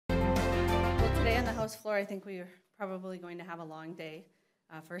House floor, I think we're probably going to have a long day.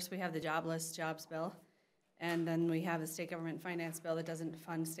 First, we have the jobless jobs bill, and then we have the state government finance bill that doesn't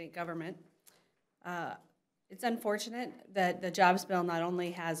fund state government. It's unfortunate that the jobs bill not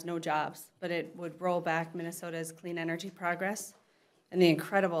only has no jobs, but it would roll back Minnesota's clean energy progress and the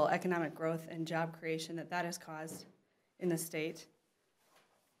incredible economic growth and job creation that that has caused in the state.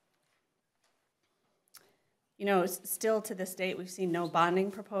 You know, still to this date, we've seen no bonding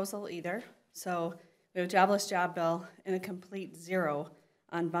proposal either. So we have a jobless job bill and a complete zero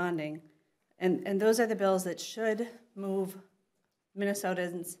on bonding. And those are the bills that should move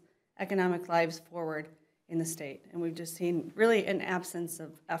Minnesotans' economic lives forward in the state. And we've just seen really an absence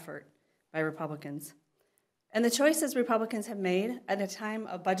of effort by Republicans. And the choices Republicans have made at a time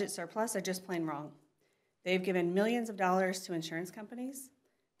of budget surplus are just plain wrong. They've given millions of dollars to insurance companies.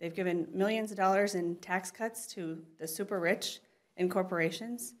 They've given millions of dollars in tax cuts to the super rich and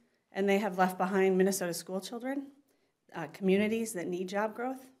corporations. And they have left behind Minnesota school children, communities that need job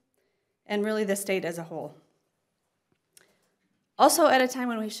growth, and really the state as a whole. Also, at a time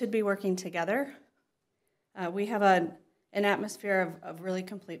when we should be working together, we have an atmosphere of really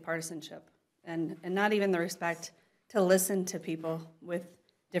complete partisanship and not even the respect to listen to people with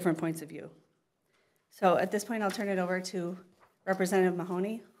different points of view. So at this point, I'll turn it over to Representative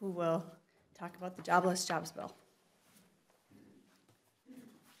Mahoney, who will talk about the jobless jobs bill.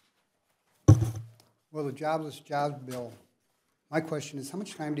 Well, the jobless jobs bill, my question is, how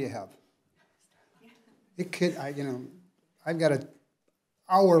much time do you have? It could, I've got an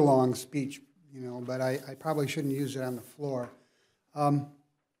hour-long speech, but I probably shouldn't use it on the floor.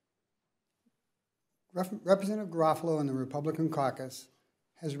 Representative Garofalo and the Republican caucus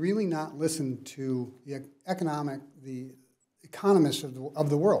has really not listened to the economists of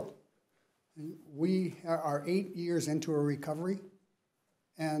the world. We are 8 years into a recovery,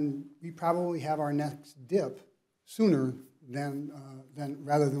 and we probably have our next dip sooner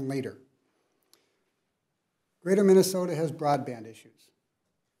rather than later. Greater Minnesota has broadband issues.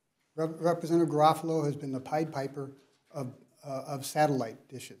 Representative Garofalo has been the Pied Piper of satellite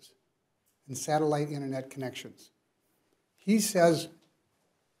dishes and satellite internet connections. He says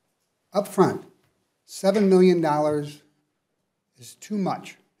up front, $7 million is too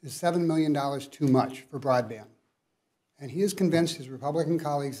much. Is $7 million too much for broadband? And he has convinced his Republican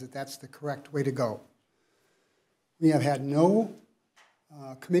colleagues that that's the correct way to go. We have had no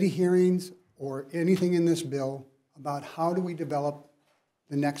committee hearings or anything in this bill about how do we develop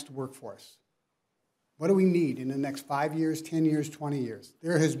the next workforce. What do we need in the next 5 years, 10 years, 20 years?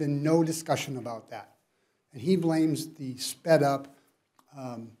 There has been no discussion about that. And he blames the sped up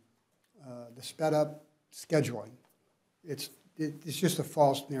scheduling. It's just a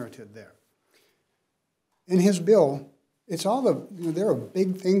false narrative there. In his bill, it's all there are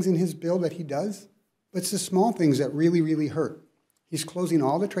big things in his bill that he does, but it's the small things that really, really hurt. He's closing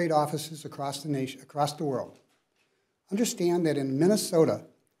all the trade offices across the nation, across the world. Understand that in Minnesota,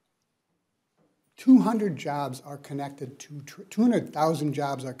 200,000 jobs are connected to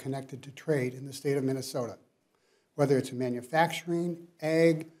trade in the state of Minnesota, whether it's in manufacturing,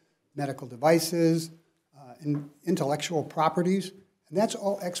 ag, medical devices, intellectual properties, and that's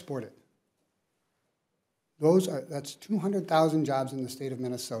all exported. That's 200,000 jobs in the state of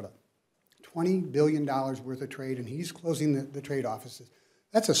Minnesota. $20 billion worth of trade, and he's closing the trade offices.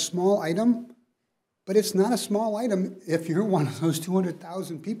 That's a small item, but it's not a small item if you're one of those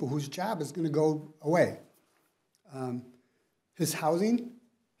 200,000 people whose job is going to go away. His housing,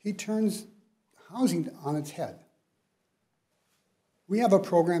 he turns housing on its head. We have a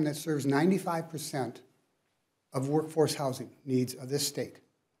program that serves 95% of workforce housing needs of this state.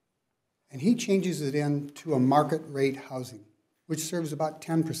 And he changes it into a market rate housing, which serves about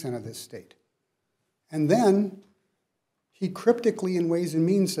 10% of this state. And then he cryptically in Ways and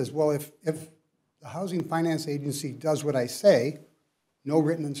Means says, well, if the Housing Finance Agency does what I say, no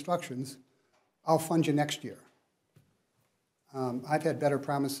written instructions, I'll fund you next year. I've had better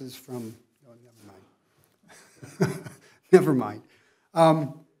promises from, oh, never mind. Never mind.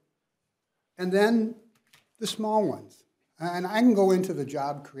 And then the small ones. And I can go into the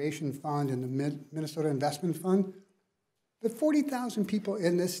Job Creation Fund and the Minnesota Investment Fund, but 40,000 people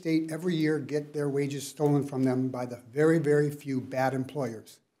in this state every year get their wages stolen from them by the very, very few bad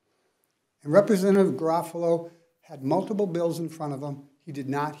employers. And Representative Garofalo had multiple bills in front of him. He did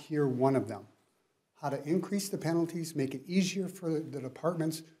not hear one of them. How to increase the penalties, make it easier for the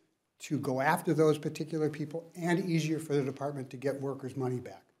departments to go after those particular people, and easier for the department to get workers' money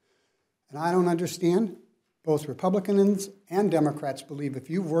back. And I don't understand. Both Republicans and Democrats believe if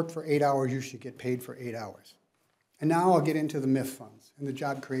you've worked for 8 hours, you should get paid for 8 hours. And now I'll get into the MIF funds and the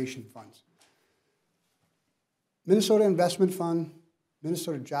job creation funds. Minnesota Investment Fund,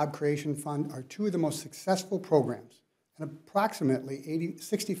 Minnesota Job Creation Fund are two of the most successful programs, and approximately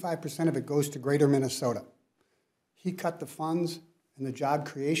 65% of it goes to Greater Minnesota. He cut the funds in the Job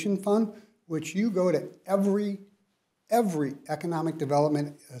Creation Fund, which you go to every economic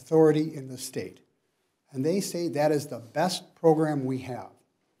development authority in the state, and they say that is the best program we have.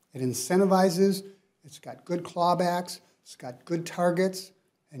 It incentivizes, it's got good clawbacks, it's got good targets,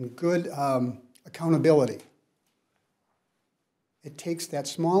 and good accountability. It takes that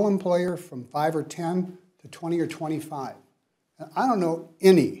small employer from 5 or 10 to 20 or 25. And I don't know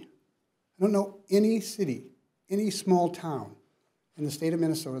any city, any small town in the state of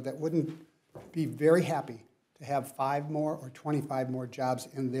Minnesota that wouldn't be very happy to have 5 more or 25 more jobs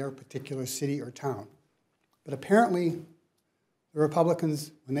in their particular city or town. But apparently, the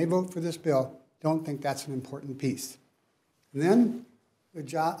Republicans, when they vote for this bill, don't think that's an important piece. And then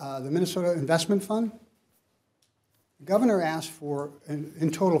the Minnesota Investment Fund, the governor asked for, in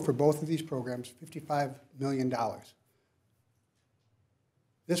total for both of these programs, $55 million.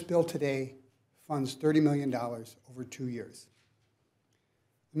 This bill today funds $30 million over 2 years.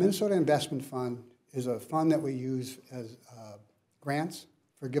 The Minnesota Investment Fund is a fund that we use as grants,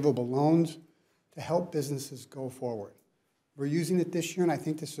 forgivable loans, to help businesses go forward. We're using it this year, and I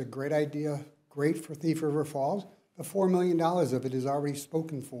think this is a great idea, great for Thief River Falls, but $4 million of it is already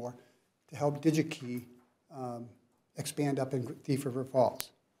spoken for to help DigiKey expand up in Thief River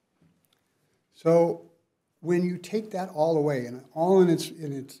Falls. So when you take that all away, and all in its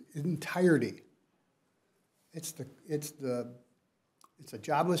entirety, it's a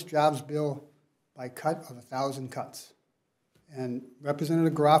jobless jobs bill by cut of 1,000 cuts. And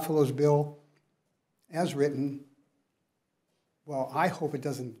Representative Garofalo's bill, as written, well, I hope it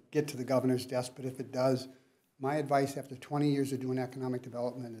doesn't get to the governor's desk, but if it does, my advice after 20 years of doing economic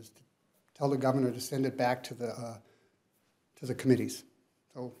development is to tell the governor to send it back to the committees.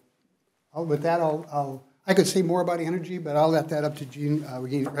 So with that, I could say more about energy, but I'll let that up to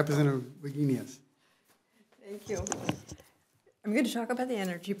Representative Wagenius. Thank you. I'm going to talk about the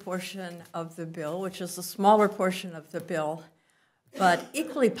energy portion of the bill, which is the smaller portion of the bill, but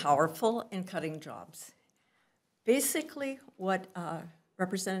equally powerful in cutting jobs. Basically, what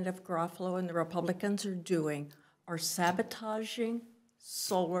Representative Garofalo and the Republicans are doing are sabotaging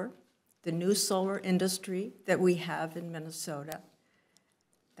solar, the new solar industry that we have in Minnesota.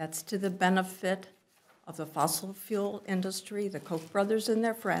 That's to the benefit of the fossil fuel industry, the Koch brothers and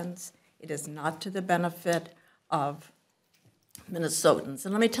their friends. It is not to the benefit of Minnesotans.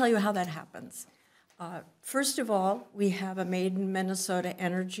 And let me tell you how that happens. First of all, we have a Made in Minnesota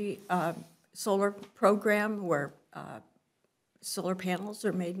energy solar program where solar panels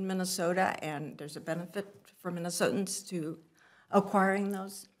are made in Minnesota, and there's a benefit for Minnesotans to acquiring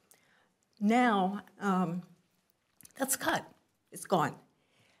those. Now, that's cut. It's gone.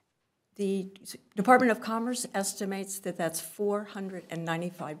 The Department of Commerce estimates that that's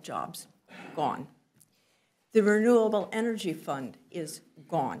 495 jobs gone. The Renewable Energy Fund is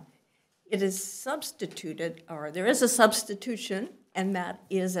gone. It is substituted, or there is a substitution, and that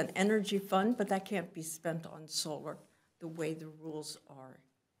is an energy fund, but that can't be spent on solar the way the rules are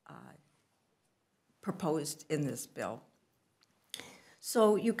proposed in this bill.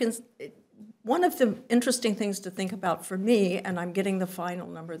 So you can, one of the interesting things to think about for me, and I'm getting the final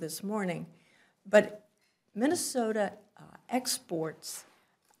number this morning, but Minnesota exports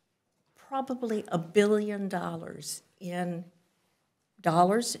probably $1 billion in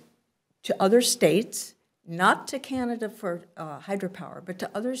dollars to other states, not to Canada for hydropower, but to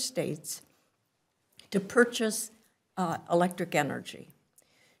other states to purchase electric energy.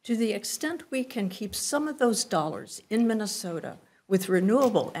 To the extent we can keep some of those dollars in Minnesota with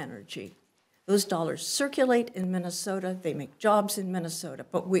renewable energy, those dollars circulate in Minnesota, they make jobs in Minnesota,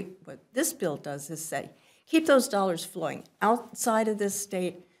 but what this bill does is say, keep those dollars flowing outside of this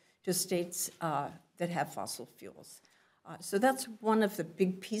state to states that have fossil fuels. So that's one of the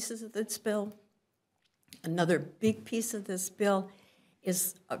big pieces of this bill. Another big piece of this bill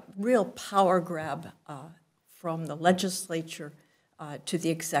is a real power grab from the legislature to the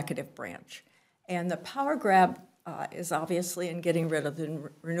executive branch. And the power grab is obviously in getting rid of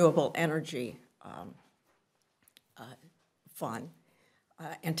the renewable energy fund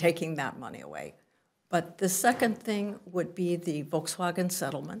and taking that money away. But the second thing would be the Volkswagen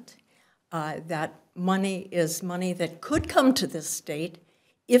settlement. That money is money that could come to this state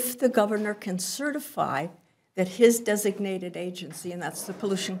if the governor can certify that his designated agency, and that's the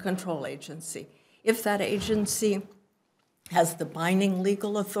Pollution Control Agency, if that agency has the binding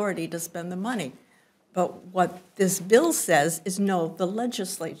legal authority to spend the money. But what this bill says is no, the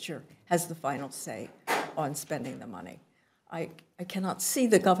legislature has the final say on spending the money. I cannot see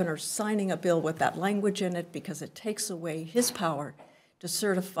the governor signing a bill with that language in it because it takes away his power to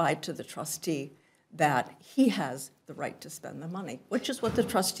certify to the trustee that he has the right to spend the money, which is what the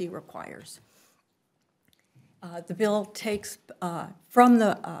trustee requires. The bill takes from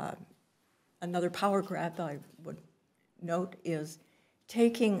the, another power grab I would note is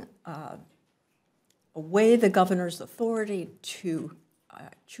taking away the governor's authority to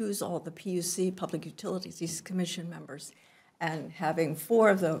choose all the PUC, Public Utilities Commission members, and having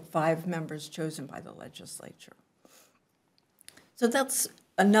 4 of the 5 members chosen by the legislature. So that's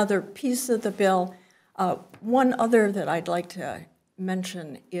another piece of the bill. One other that I'd like to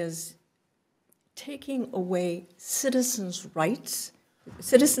mention is taking away citizens' rights.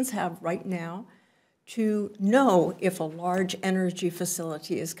 Citizens have right now to know if a large energy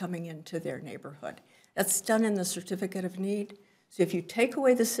facility is coming into their neighborhood. That's done in the Certificate of Need. So if you take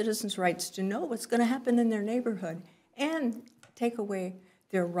away the citizens' rights to know what's going to happen in their neighborhood and take away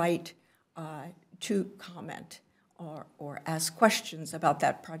their right to comment or ask questions about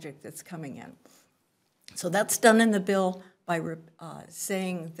that project that's coming in. So that's done in the bill by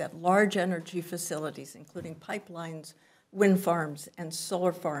saying that large energy facilities, including pipelines, wind farms, and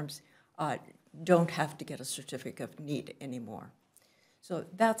solar farms, don't have to get a certificate of need anymore. So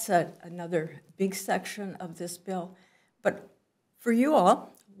that's another big section of this bill. But for you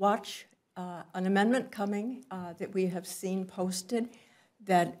all, watch an amendment coming that we have seen posted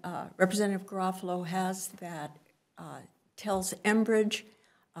that Representative Garofalo has that tells Enbridge,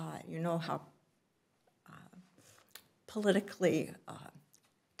 you know how politically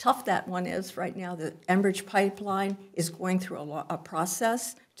tough that one is right now. The Enbridge pipeline is going through a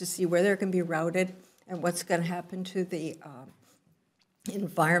process to see where they're going to be routed and what's going to happen to the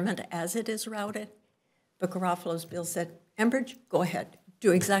environment as it is routed. But Garofalo's bill said, Enbridge, go ahead.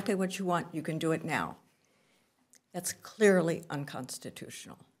 Do exactly what you want. You can do it now. That's clearly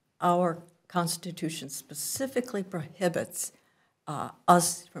unconstitutional. Our Constitution specifically prohibits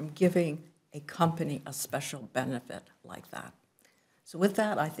us from giving a company a special benefit like that. So with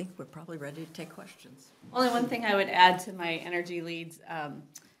that, I think we're probably ready to take questions. Only one thing I would add to my energy leads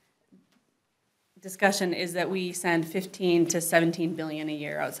discussion is that we send 15 to 17 billion a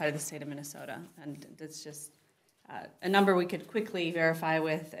year outside of the state of Minnesota, and that's just a number we could quickly verify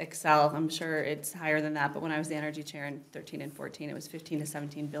with Excel. I'm sure it's higher than that, but when I was the energy chair in 13 and 14, it was 15 to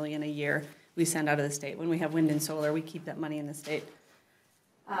 17 billion a year we send out of the state. When we have wind and solar, we keep that money in the state.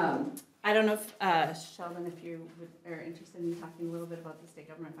 I don't know if, Sheldon, if you are interested in talking a little bit about the state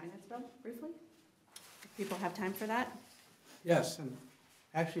government finance bill, briefly? If people have time for that? Yes, and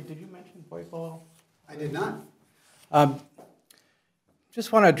actually, did you mention voice oil? I did not.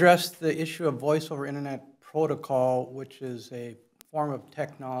 Just want to address the issue of voice over internet protocol, which is a form of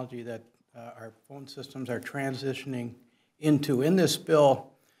technology that our phone systems are transitioning into. In this bill,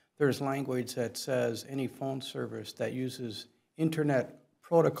 there's language that says any phone service that uses internet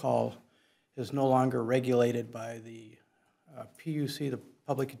protocol is no longer regulated by the PUC, the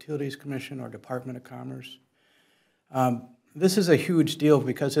Public Utilities Commission, or Department of Commerce. This is a huge deal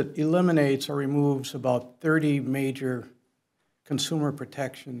because it eliminates or removes about 30 major consumer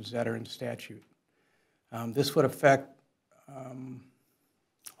protections that are in statute. This would affect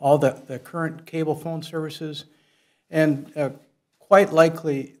all the current cable phone services and quite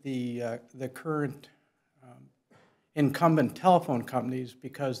likely the current incumbent telephone companies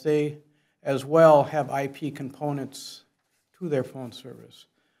because they as well have IP components to their phone service.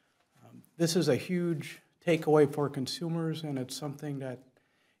 This is a huge takeaway for consumers, and it's something that,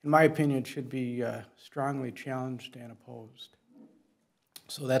 in my opinion, should be strongly challenged and opposed.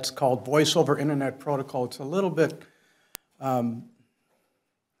 So that's called Voice over Internet Protocol. It's a little bit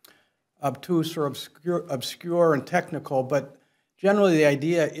obtuse or obscure and technical, but generally the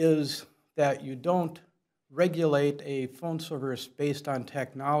idea is that you don't regulate a phone service based on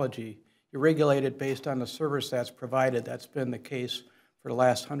technology. You regulate it based on the service that's provided. That's been the case for the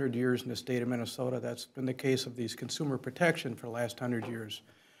last 100 years in the state of Minnesota. That's been the case of these consumer protection for the last 100 years.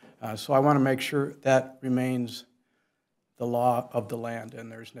 So I want to make sure that remains the law of the land,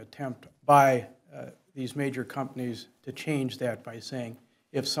 and there's an attempt by these major companies to change that by saying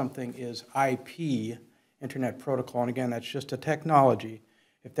if something is IP, Internet Protocol, and again, that's just a technology,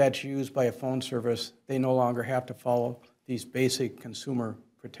 if that's used by a phone service, they no longer have to follow these basic consumer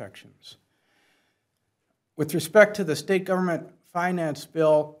protections. With respect to the state government finance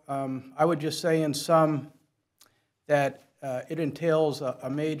bill, I would just say in sum that it entails a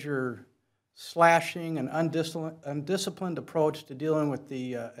major slashing and undisciplined approach to dealing with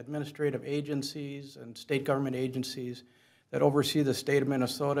the administrative agencies and state government agencies that oversee the state of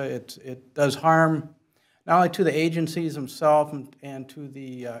Minnesota. It does harm not only to the agencies themselves and to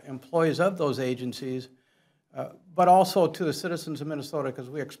the employees of those agencies, but also to the citizens of Minnesota, because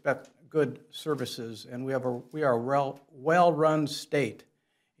we expect good services, and we are a well-run state,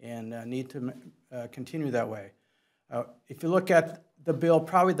 and need to continue that way. If you look at the bill,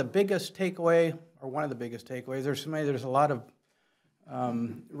 probably the biggest takeaway, or one of the biggest takeaways, there's a lot of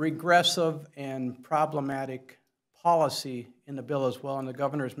regressive and problematic policy in the bill as well, and the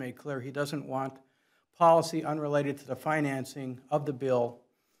governor's made clear he doesn't want policy unrelated to the financing of the bill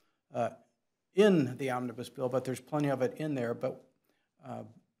in the omnibus bill, but there's plenty of it in there. But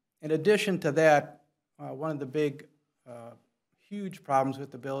in addition to that, one of the big, huge problems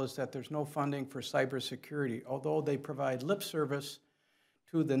with the bill is that there's no funding for cybersecurity. Although they provide lip service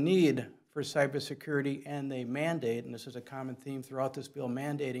to the need for cybersecurity, and they mandate, and this is a common theme throughout this bill,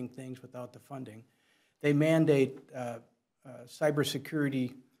 mandating things without the funding. They mandate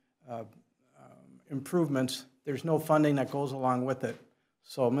cybersecurity improvements. There's no funding that goes along with it.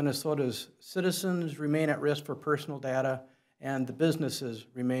 So Minnesota's citizens remain at risk for personal data, and the businesses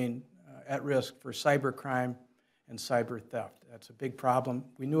remain at risk for cybercrime and cyber theft. That's a big problem.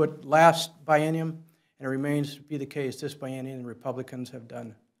 We knew it last biennium, and it remains to be the case this biennium, and Republicans have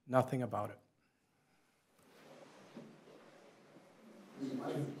done nothing about it.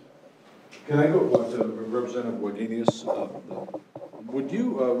 Can I go to Representative Wagenius? Would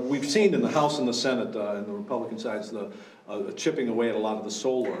you, we've seen in the House and the Senate, and the Republican sides, the chipping away at a lot of the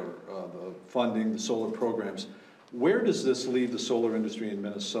solar, the funding, the solar programs. Where does this leave the solar industry in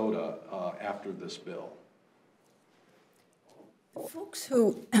Minnesota after this bill? Folks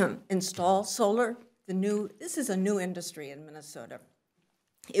who install solar, this is a new industry in Minnesota.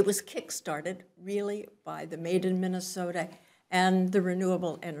 It was kick-started really by the Made in Minnesota and the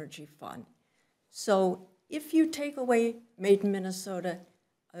Renewable Energy Fund. So if you take away Made in Minnesota,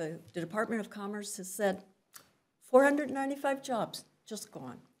 the Department of Commerce has said 495 jobs just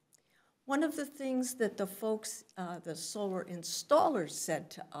gone. One of the things that the folks, the solar installers said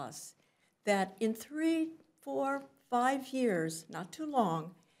to us, that in 3, 4, 5 years, not too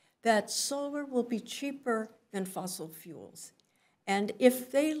long, that solar will be cheaper than fossil fuels. And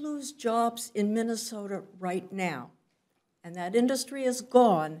if they lose jobs in Minnesota right now, and that industry is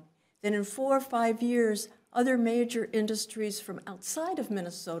gone, then in 4 or 5 years, other major industries from outside of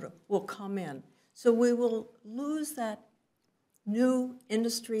Minnesota will come in. So we will lose that new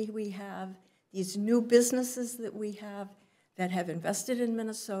industry we have, these new businesses that we have that have invested in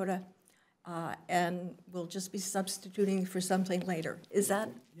Minnesota, and we'll just be substituting for something later. Is that?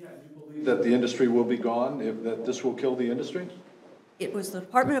 Yeah, you believe that the industry will be gone, that this will kill the industry? It was the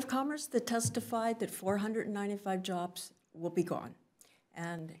Department of Commerce that testified that 495 jobs will be gone.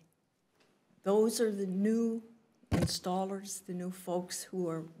 And those are the new installers, the new folks who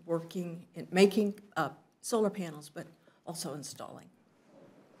are working in making solar panels, but also installing.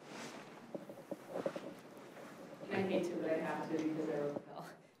 I hate to, but I have to because I wrote the bill.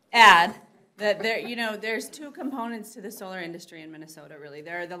 Add that there's two components to the solar industry in Minnesota, really.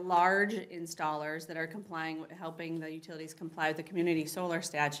 There are the large installers that are helping the utilities comply with the community solar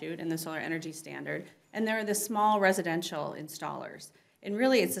statute and the solar energy standard, and there are the small residential installers. And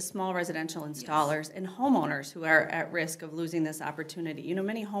really, it's the small residential installers and homeowners who are at risk of losing this opportunity.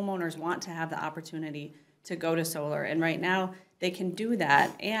 Many homeowners want to have the opportunity to go to solar, and right now, they can do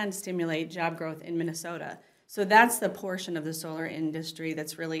that and stimulate job growth in Minnesota. So that's the portion of the solar industry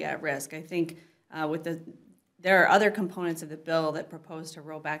that's really at risk. I think there are other components of the bill that propose to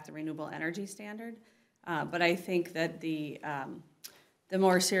roll back the renewable energy standard, but I think that the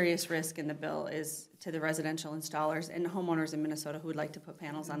more serious risk in the bill is to the residential installers and homeowners in Minnesota who would like to put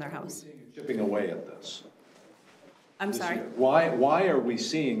panels on their house. Chipping away at this. I'm sorry? Why are we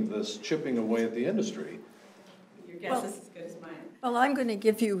seeing this chipping away at the industry? Your guess is as good as mine. Well, I'm going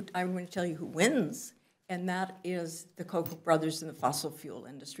to tell you who wins, and that is the Koch brothers in the fossil fuel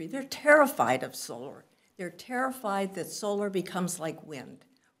industry. They're terrified of solar. They're terrified that solar becomes like wind.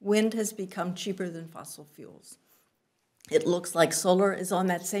 Wind has become cheaper than fossil fuels. It looks like solar is on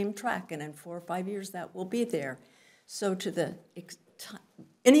that same track, and in 4 or 5 years that will be there. So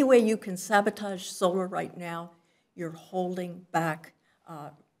any way you can sabotage solar right now, you're holding back,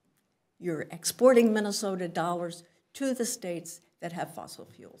 you're exporting Minnesota dollars to the states that have fossil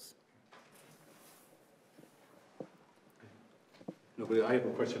fuels. No, but I have a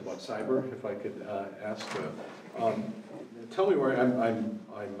question about cyber, if I could ask. Tell me where I'm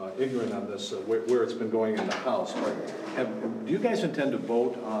ignorant on this, where it's been going in the House. But do you guys intend to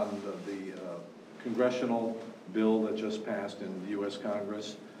vote on the congressional bill that just passed in the U.S.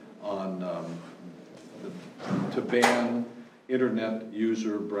 Congress on to ban internet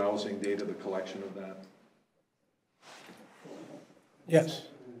user browsing data, the collection of that? Yes.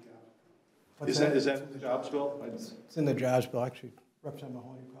 Is that in the jobs bill? It's in the jobs bill, actually. Representative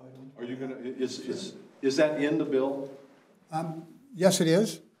Mahoney probably knows. Are you gonna, is that in the bill? Yes, it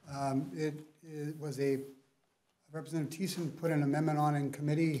is. It was Representative Thiessen put an amendment on in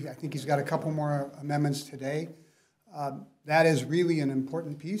committee. I think he's got a couple more amendments today. That is really an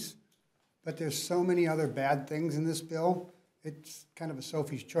important piece, but there's so many other bad things in this bill. It's kind of a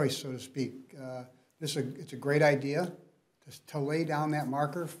Sophie's choice, so to speak. It's a great idea to lay down that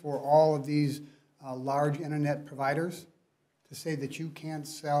marker for all of these large internet providers, to say that you can't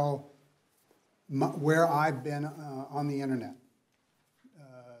sell where I've been on the internet.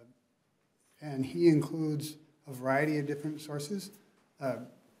 And he includes a variety of different sources,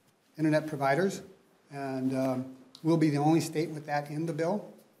 internet providers, and we'll be the only state with that in the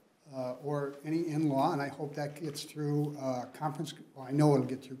bill or any in law, and I hope that gets through conference. Well, I know it'll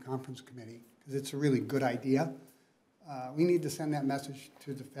get through conference committee because it's a really good idea. We need to send that message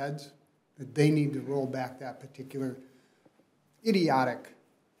to the feds that they need to roll back that particular idiotic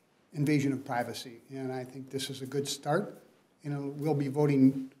invasion of privacy, and I think this is a good start. And we'll be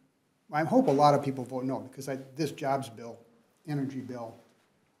voting. I hope a lot of people vote no, because this jobs bill, energy bill,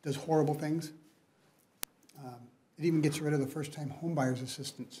 does horrible things. It even gets rid of the first-time homebuyers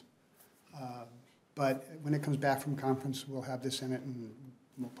assistance. But when it comes back from conference, we'll have this in it, and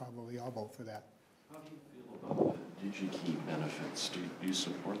we'll probably all vote for that. How do you feel about the DigiKey benefits? Do you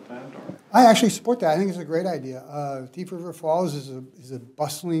support that? Or? I actually support that. I think it's a great idea. Thief River Falls is a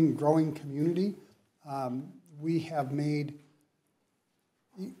bustling, growing community. We have made,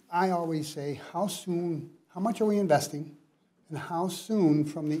 I always say, how much are we investing, and how soon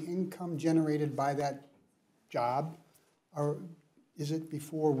from the income generated by that job, or is it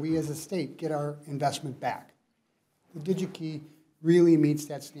before we as a state get our investment back? The DigiKey really meets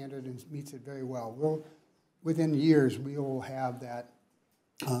that standard and meets it very well. Within years, we will have that,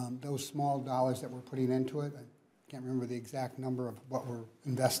 those small dollars that we're putting into it. I can't remember the exact number of what we're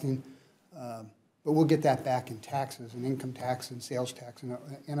investing, but we'll get that back in taxes and income tax and sales tax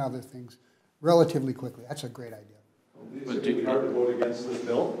and other things relatively quickly. That's a great idea. Is it going to be hard to vote against this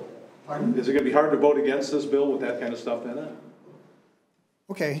bill? Pardon? Is it going to be hard to vote against this bill with that kind of stuff in it?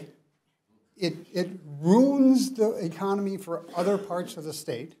 Okay. It ruins the economy for other parts of the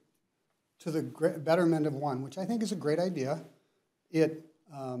state to the betterment of one, which I think is a great idea. It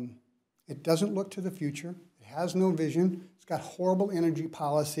doesn't look to the future. It has no vision. It's got horrible energy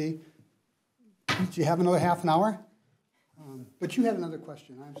policy. Do you have another half an hour? But you had another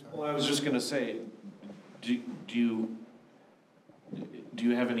question. I'm sorry. Well, I was just going to say, do you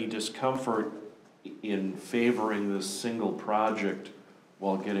have any discomfort in favoring this single project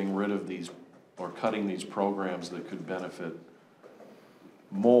while getting rid of these or cutting these programs that could benefit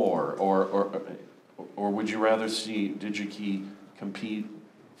more, or would you rather see DigiKey compete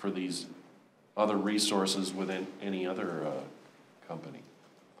for these other resources within any other company?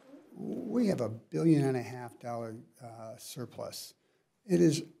 We have $1.5 billion surplus. It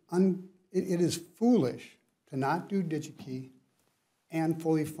is foolish to not do DigiKey and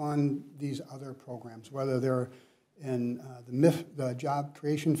fully fund these other programs, whether they're in the Job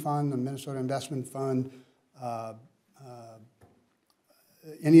Creation Fund, the Minnesota Investment Fund,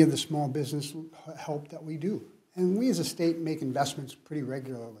 any of the small business help that we do. And we as a state make investments pretty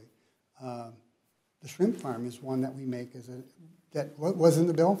regularly. The shrimp farm is one that we make that was in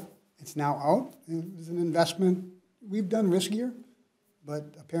the bill. It's now out. It was an investment we've done riskier,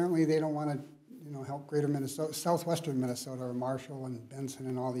 but apparently they don't want to help greater Minnesota, southwestern Minnesota, or Marshall and Benson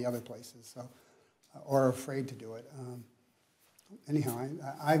and all the other places, so, or are afraid to do it. Anyhow,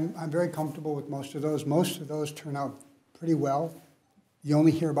 I'm very comfortable with most of those. Most of those turn out pretty well. You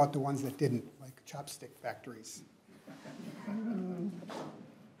only hear about the ones that didn't, like chopstick factories.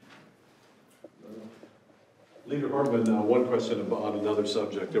 Leader Hortman, one question on another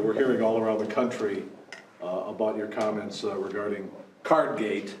subject. We're hearing all around the country about your comments regarding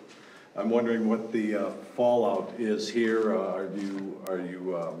Cardgate. I'm wondering what the fallout is here. Are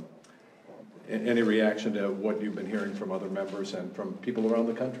you any reaction to what you've been hearing from other members and from people around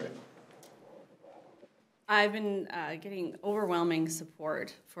the country? I've been getting overwhelming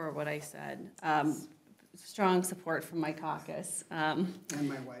support for what I said. Strong support from my caucus. And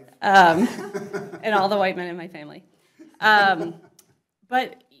my wife. And all the white men in my family.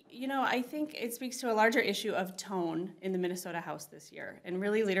 But, I think it speaks to a larger issue of tone in the Minnesota House this year. And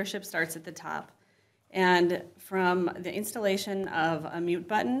really, leadership starts at the top. And from the installation of a mute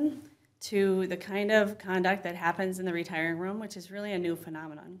button to the kind of conduct that happens in the retiring room, which is really a new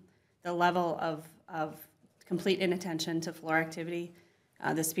phenomenon, the level of complete inattention to floor activity,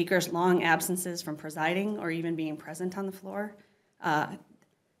 the speaker's long absences from presiding or even being present on the floor,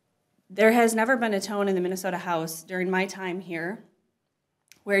 There has never been a tone in the Minnesota House during my time here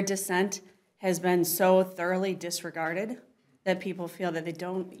where dissent has been so thoroughly disregarded that people feel that they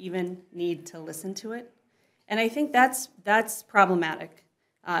don't even need to listen to it. And I think that's problematic.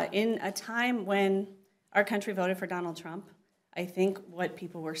 In a time when our country voted for Donald Trump, I think what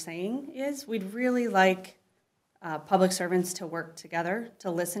people were saying is we'd really like public servants to work together,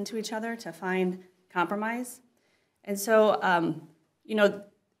 to listen to each other, to find compromise. And so, you know,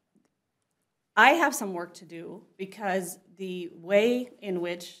 I have some work to do because the way in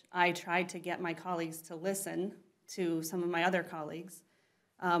which I tried to get my colleagues to listen to some of my other colleagues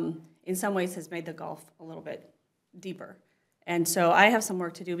in some ways has made the gulf a little bit deeper. And so I have some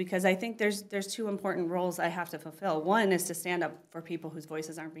work to do because I think there's two important roles I have to fulfill. One is to stand up for people whose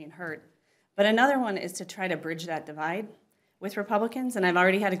voices aren't being heard. But another one is to try to bridge that divide with Republicans. And I've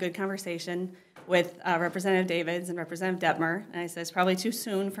already had a good conversation with Representative Davids and Representative Detmer. And I said, it's probably too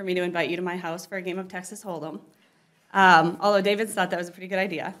soon for me to invite you to my house for a game of Texas Hold'em. Although Davids thought that was a pretty good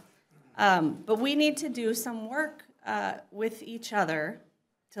idea. But we need to do some work with each other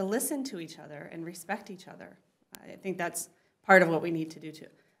to listen to each other and respect each other. I think that's part of what we need to do too.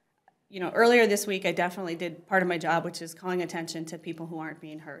 You know, earlier this week, I definitely did part of my job, which is calling attention to people who aren't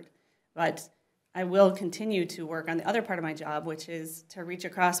being heard. But I will continue to work on the other part of my job, which is to reach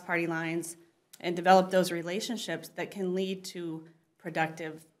across party lines and develop those relationships that can lead to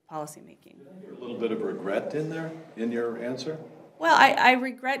productive policymaking. Did I hear a little bit of regret in there, in your answer? Well, I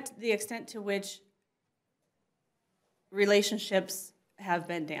regret the extent to which relationships have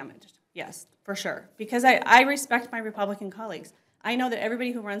been damaged. Yes, for sure. Because I respect my Republican colleagues. I know that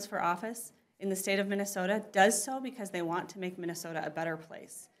everybody who runs for office in the state of Minnesota does so because they want to make Minnesota a better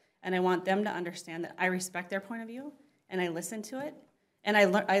place. And I want them to understand that I respect their point of view and I listen to it. And I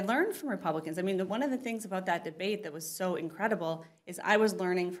learned from Republicans. I mean, one of the things about that debate that was so incredible is I was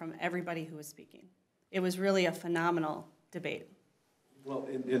learning from everybody who was speaking. It was really a phenomenal debate. Well,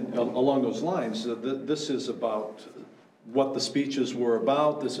 along those lines, this is about what the speeches were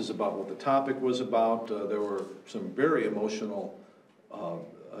about. This is about what the topic was about. There were some very emotional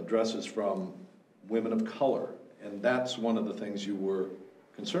addresses from women of color, and that's one of the things you were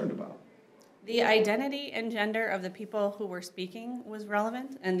concerned about. The identity and gender of the people who were speaking was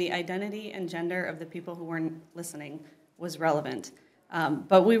relevant, and the identity and gender of the people who weren't listening was relevant.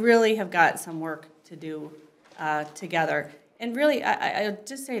 But we really have got some work to do together. And really, I'll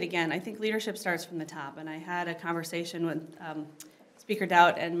just say it again, I think leadership starts from the top. And I had a conversation with Speaker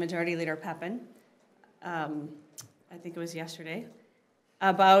Dowd and Majority Leader Pepin, I think it was yesterday,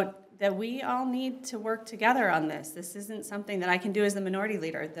 about that we all need to work together on this. This isn't something that I can do as the minority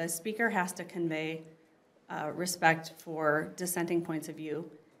leader. The speaker has to convey respect for dissenting points of view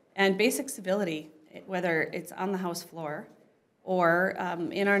and basic civility, whether it's on the House floor or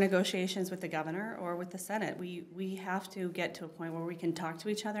in our negotiations with the governor or with the Senate. We have to get to a point where we can talk to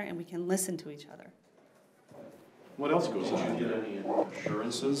each other and we can listen to each other. What else goes on? Did you get any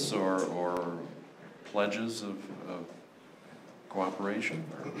assurances or pledges of cooperation?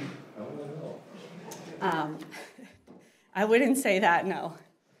 I wouldn't say that, no.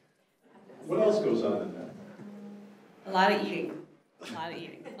 What else goes on in there? A lot of eating,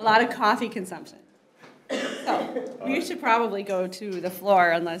 a lot of coffee consumption. So you should probably go to the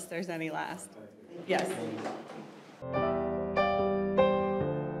floor unless there's any last. Yes.